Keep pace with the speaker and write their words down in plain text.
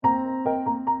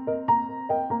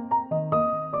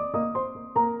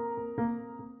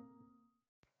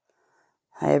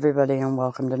Hi everybody and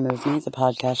welcome to Move Me, the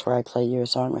podcast where I play you a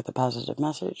song with a positive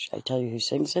message. I tell you who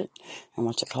sings it and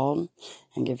what's it called,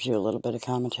 and gives you a little bit of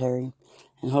commentary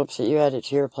in hopes that you add it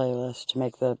to your playlist to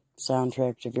make the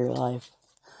soundtrack of your life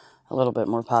a little bit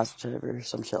more positive or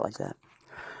some shit like that.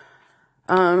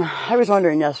 I was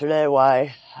wondering yesterday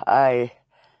why I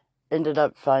ended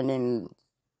up finding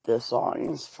the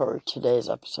songs for today's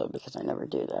episode, because I never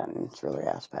do that and it's really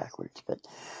ass backwards, but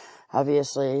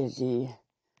obviously the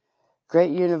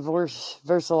Great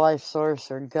Universal Life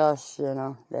Source, or Gus,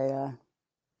 they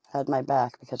had my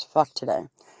back, because fuck today.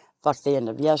 Fuck the end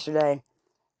of yesterday.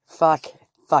 Fuck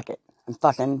it. I'm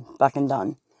fucking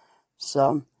done.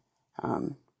 So,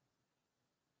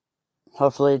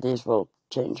 hopefully these will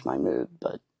change my mood,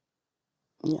 but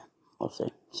yeah, we'll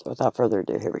see. So without further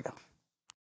ado, here we go.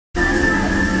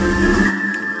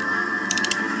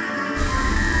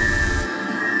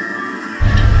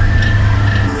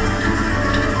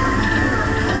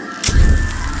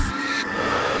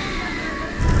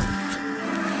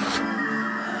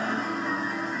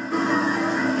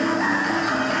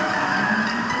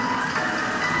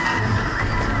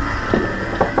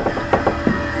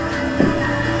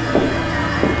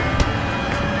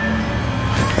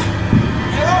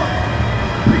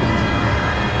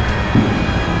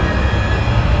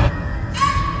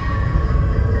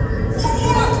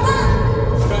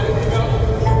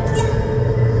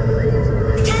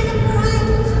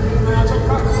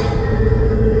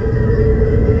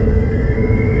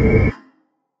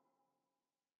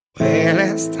 Well,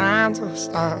 it's time to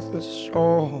start the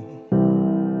show.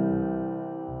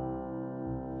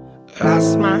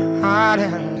 Lost my heart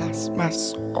and lost my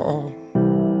soul.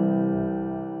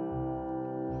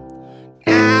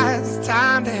 Now it's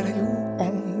time that you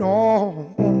won't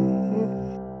know.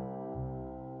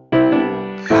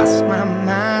 Lost my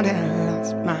mind and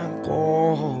lost my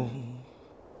goal.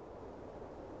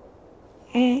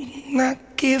 Not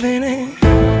giving in.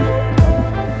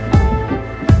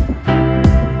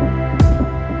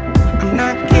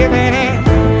 Not giving in.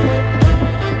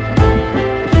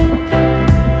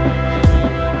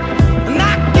 I'm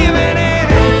not giving in.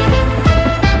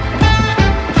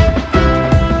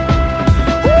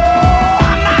 Ooh,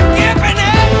 I'm not giving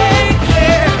in.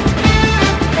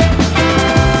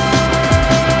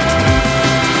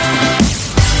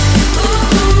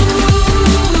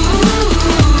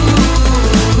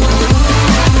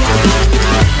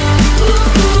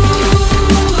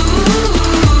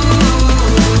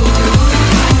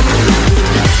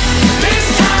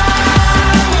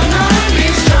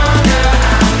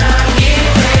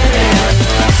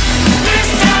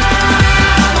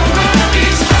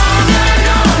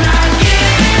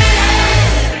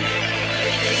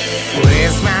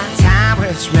 Waste my time,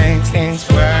 which makes things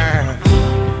worse.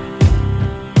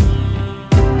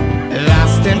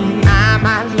 Lost in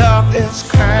my love is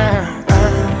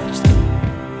cursed.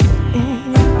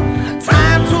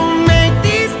 Time to make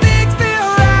these things feel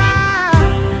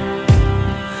right.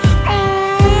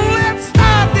 Let's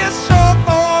start this show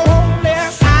for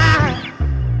this time.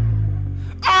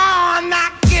 Oh, I'm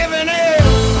not giving in.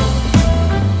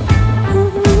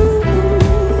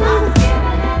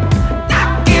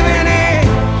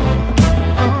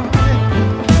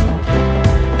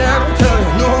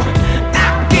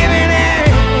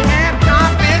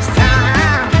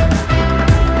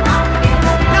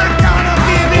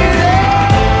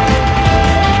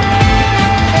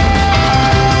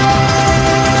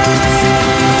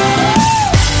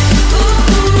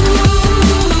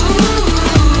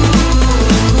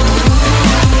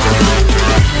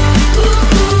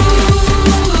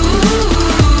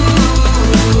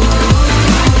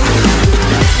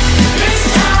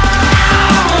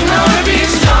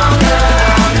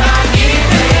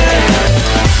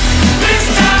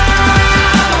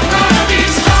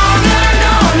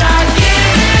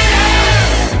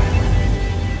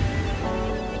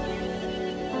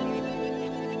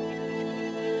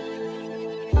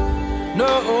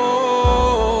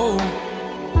 No,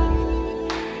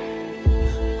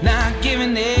 not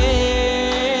giving in,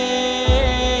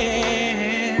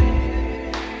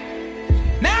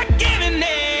 not giving in.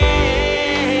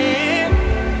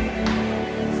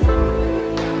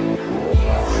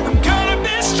 I'm gonna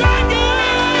be stronger.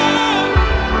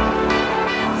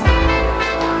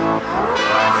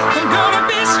 I'm gonna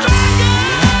be stronger.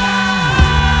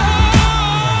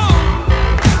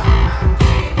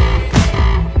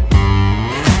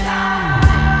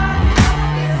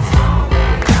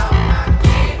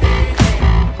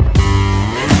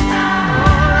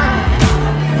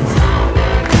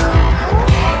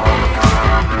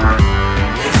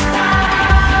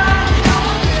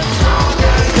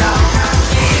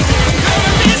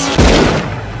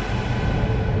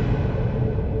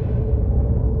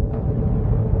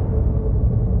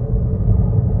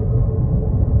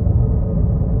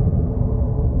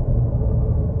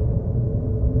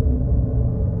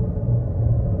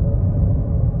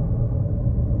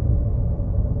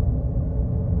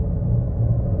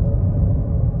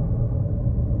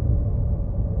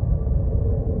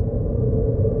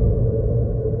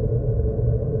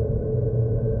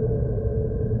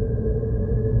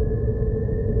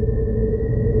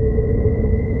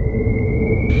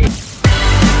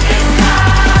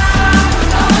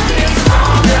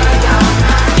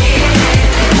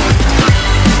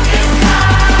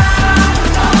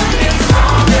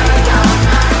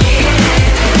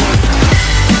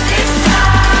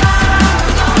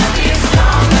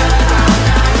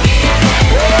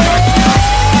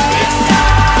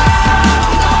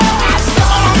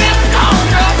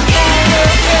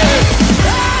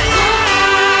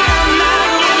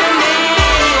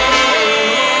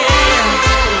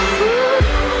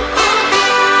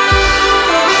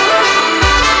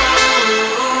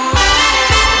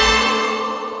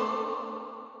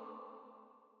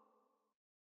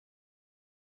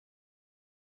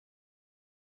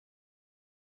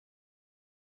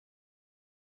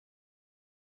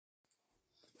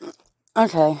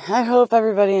 Okay, I hope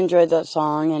everybody enjoyed that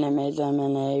song and it made them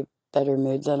in a better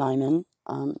mood than I'm in.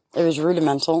 It was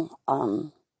Rudimental.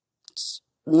 It's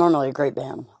normally a great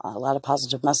band. A lot of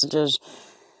positive messages.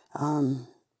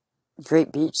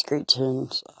 Great beats, great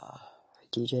tunes.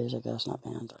 DJs, I guess, not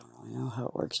bands. I don't really know how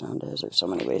it works nowadays. There's so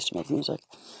many ways to make music.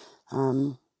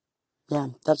 Yeah,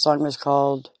 that song was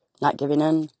called Not Giving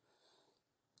In.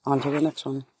 On to the next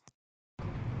one.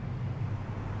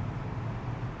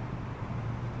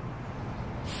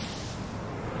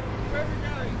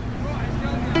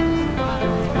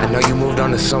 I know you moved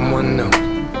on to someone new.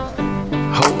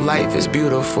 Whole life is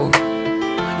beautiful.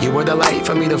 You were the light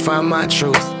for me to find my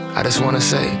truth. I just wanna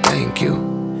say thank you.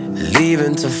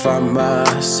 Leaving to find my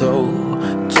soul.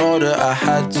 Told her I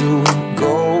had to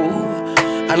go.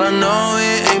 And I know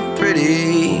it ain't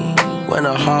pretty when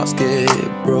our hearts get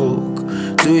broke.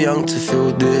 Too young to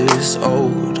feel this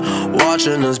old.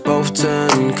 Watching us both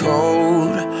turn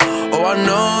cold. Oh, I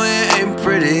know it ain't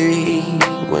pretty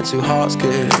when two hearts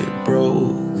get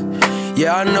broke.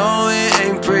 Yeah, I know it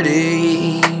ain't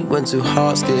pretty when two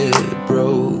hearts get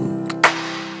broke.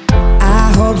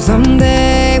 I hope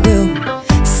someday we'll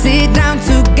sit down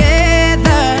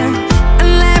together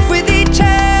and laugh with each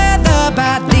other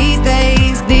about these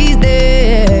days, these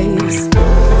days.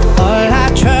 All our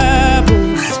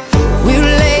troubles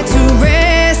we'll lay to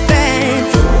rest and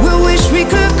we'll wish we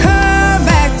could come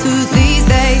back to these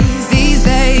days, these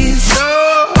days.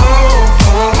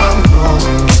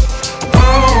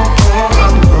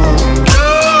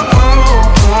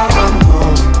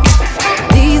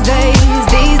 These days,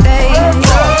 these days.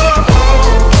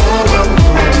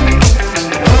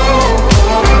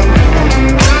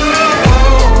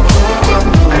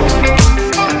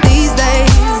 These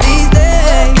days, these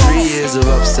days. 3 years of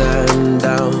ups and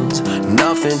downs,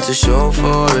 nothing to show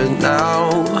for it now.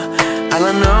 And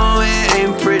I know it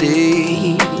ain't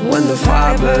pretty when the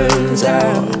fire burns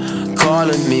out.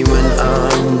 Calling me when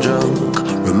I'm drunk,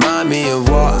 remind me of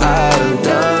what I've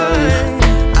done.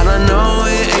 And I know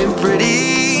it ain't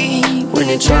pretty when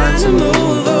you're trying to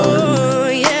move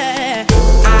on. Yeah.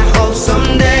 I hope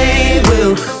someday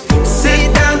we'll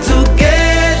sit down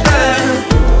together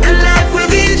and laugh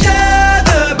with each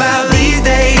other about these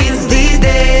days, these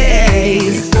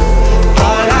days.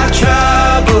 All our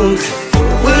troubles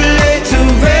we'll lay to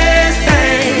rest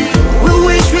and we'll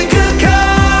wish we could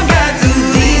come back to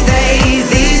these days,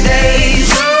 these days.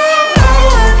 Oh,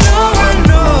 I know, I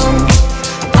know.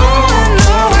 Oh, I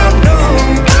know, I know.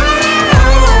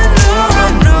 Oh, I know, I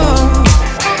know.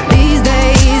 These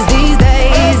days, these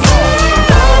days.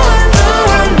 Oh, I know,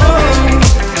 I know.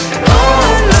 Oh,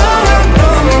 I know, I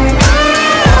know. Oh,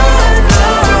 I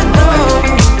know, I know.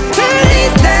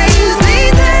 These days,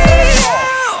 these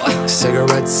days.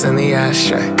 Cigarettes in the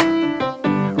ashtray,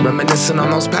 reminiscing on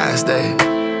those past days.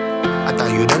 I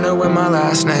thought you didn't know my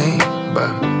last name,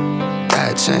 but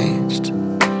that changed.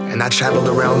 And I traveled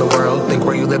around the world, think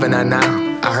where you living at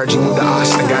now. I heard you moved to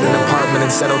Austin, got an apartment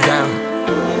and settled down.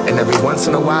 And every once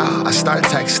in a while, I start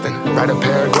texting, write a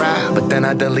paragraph, but then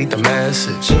I delete the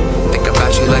message. Think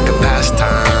about you like a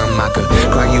pastime. I could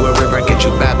cry you a river, get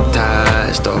you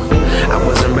baptized. Or I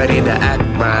wasn't ready to act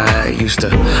right. Used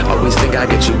to always think I'd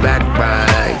get you back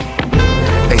right.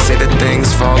 They say that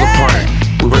things fall apart.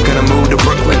 We were gonna move to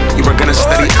Brooklyn, you were gonna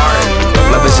study art.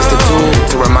 Love is just a tool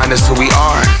to remind us who we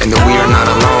are, and that we are not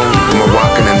alone when we're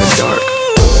walking in the dark.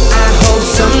 I hope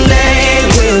someday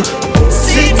we'll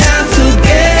sit down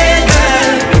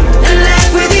together and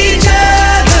laugh with each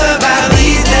other about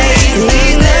these days,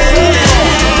 these days.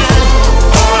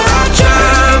 All our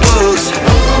troubles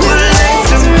we'll lay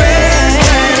to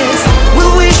rest. We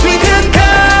wish we could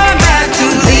come back to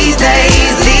these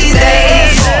days, these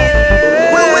days.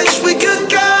 We wish we could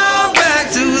come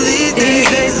back to these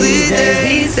days, these days,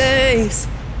 these days.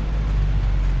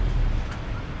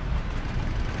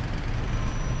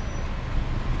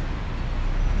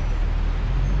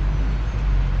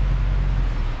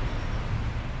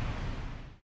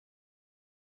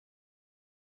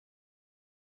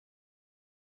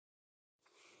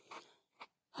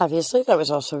 Obviously, that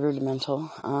was also Rudimental.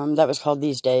 That was called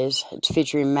These Days. It's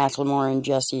featuring Macklemore and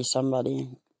Jesse somebody.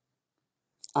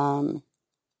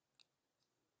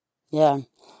 Yeah,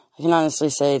 I can honestly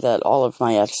say that all of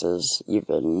my exes,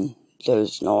 even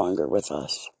those no longer with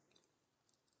us,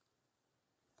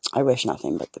 I wish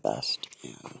nothing but the best.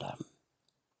 And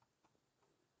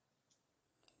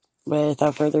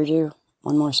without further ado,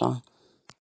 one more song.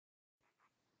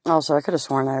 Also, I could have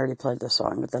sworn I already played this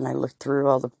song, but then I looked through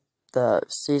all the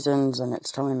seasons and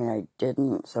it's telling me I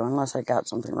didn't. So unless I got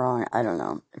something wrong, I don't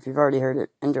know. If you've already heard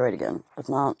it, enjoy it again. If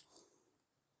not,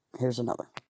 here's another.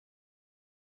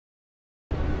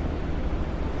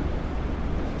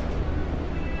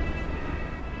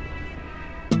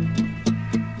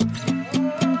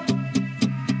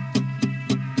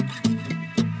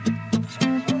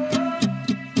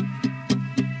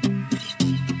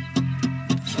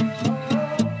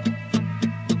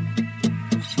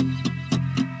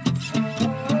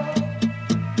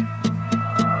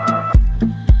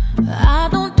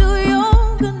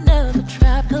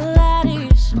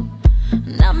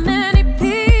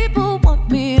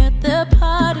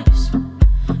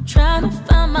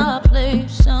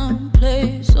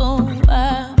 someplace. Oh,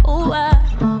 I, oh, I,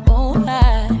 oh,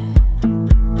 I.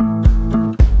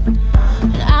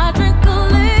 And I drink a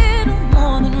little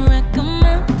more than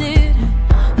recommended.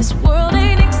 This world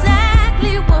ain't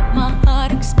exactly what my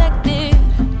heart expected.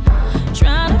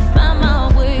 Trying to find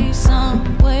my way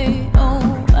some way.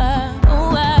 Oh, I,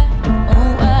 oh, I,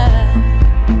 oh, I.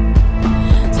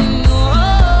 Sing,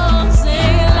 oh, say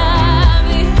la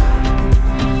vie.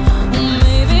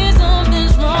 Maybe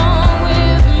something's wrong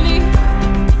with me,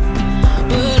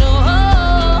 but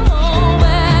oh,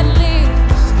 at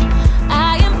least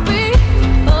I am free.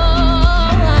 Oh,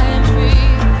 I am free.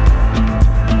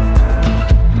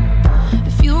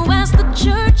 If you ask the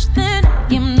church, then I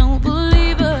am no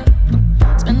believer.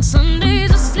 Spend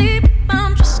Sundays asleep,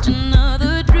 I'm just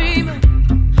another dreamer.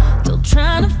 Still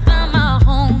trying to find my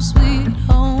home, sweet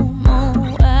home.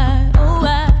 Oh, I, oh,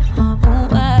 I, oh,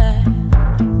 I.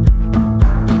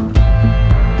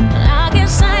 And I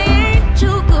guess I ain't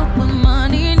too good with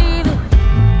money neither.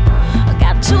 I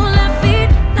got 2 left feet,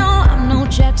 no, I'm no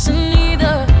Jackson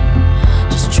either.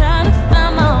 Just trying to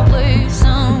find my way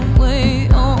some way.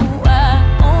 Oh, I,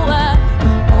 oh, I,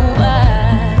 oh, I.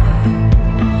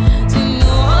 Sing,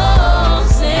 oh,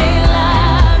 say la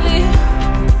vie.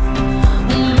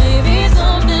 Maybe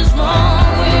something's wrong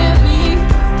with me,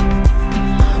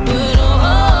 but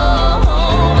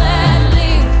oh, at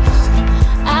least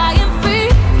I am free.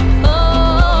 Oh,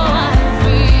 I'm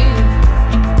free.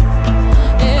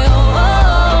 Yeah,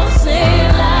 oh, say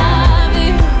la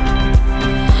vie.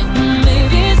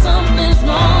 Maybe something's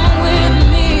wrong with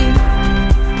me,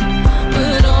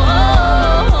 but oh,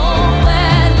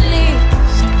 at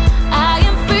least I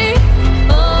am free.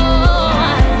 Oh,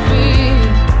 I'm free.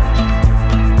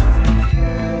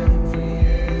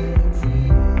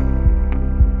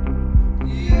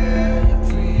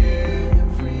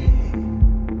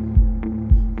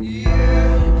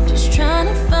 Just trying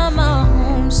to find my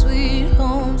home, sweet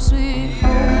home, sweet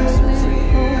home,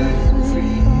 sweet home,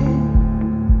 sweet home.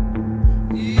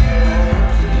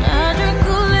 I drink a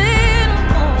little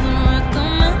more than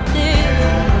recommended,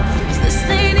 'cause this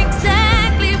ain't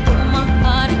exactly what my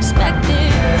heart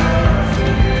expected.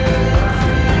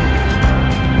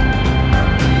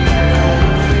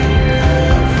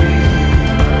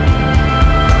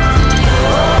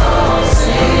 Oh,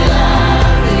 say la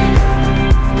vie.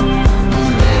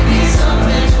 Maybe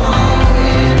something's wrong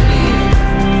with me,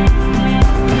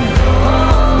 oh,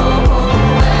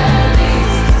 at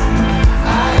least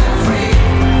I am free.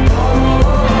 Oh,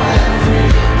 I'm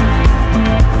free.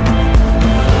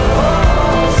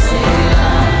 Oh, say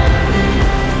la vie.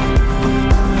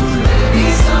 Maybe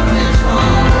something's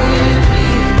wrong with me,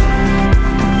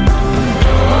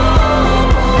 oh,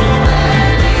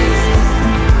 at least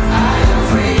I am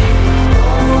free.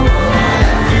 Oh,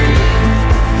 I'm free.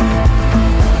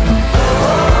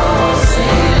 Oh,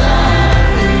 say la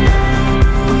vie.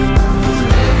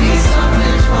 Maybe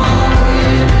something's wrong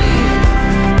with me.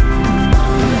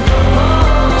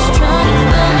 Just trying to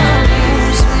find my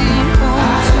home, sweet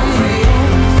home, sweet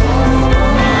home.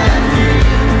 Oh, I'm free.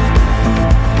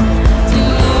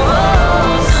 Sing,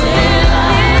 oh, say la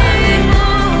vie.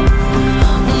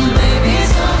 Maybe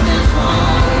something's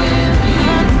wrong with me,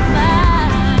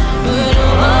 but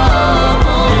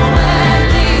oh, at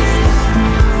least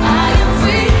I am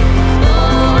free.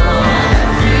 Oh, I'm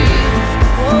free.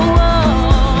 Oh,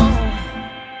 oh.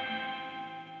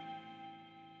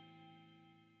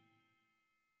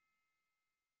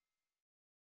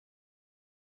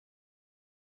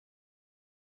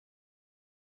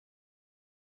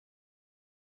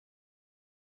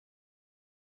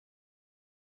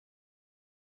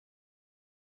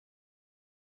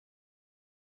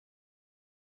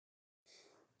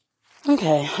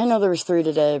 Okay, I know there was 3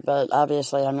 today, but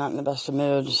obviously I'm not in the best of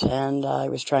moods, and I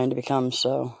was trying to become,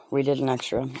 so we did an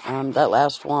extra. That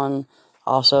last one,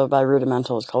 also by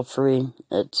Rudimental, is called Free.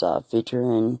 It's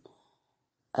featuring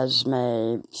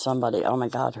Esme somebody. Oh my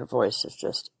god, her voice is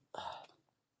just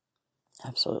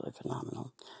absolutely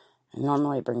phenomenal. And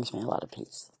normally it brings me a lot of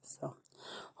peace, so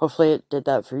hopefully it did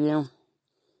that for you.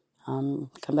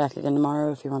 Come back again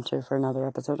tomorrow if you want to for another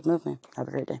episode of Move Me. Have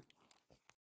a great day.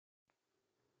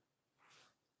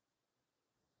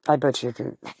 I butchered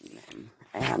your name,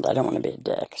 and I don't want to be a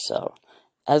dick, so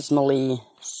Esmelie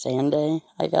Sande,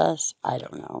 I guess? I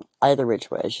don't know. Either which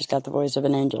way, she's got the voice of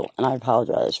an angel, and I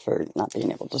apologize for not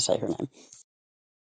being able to say her name.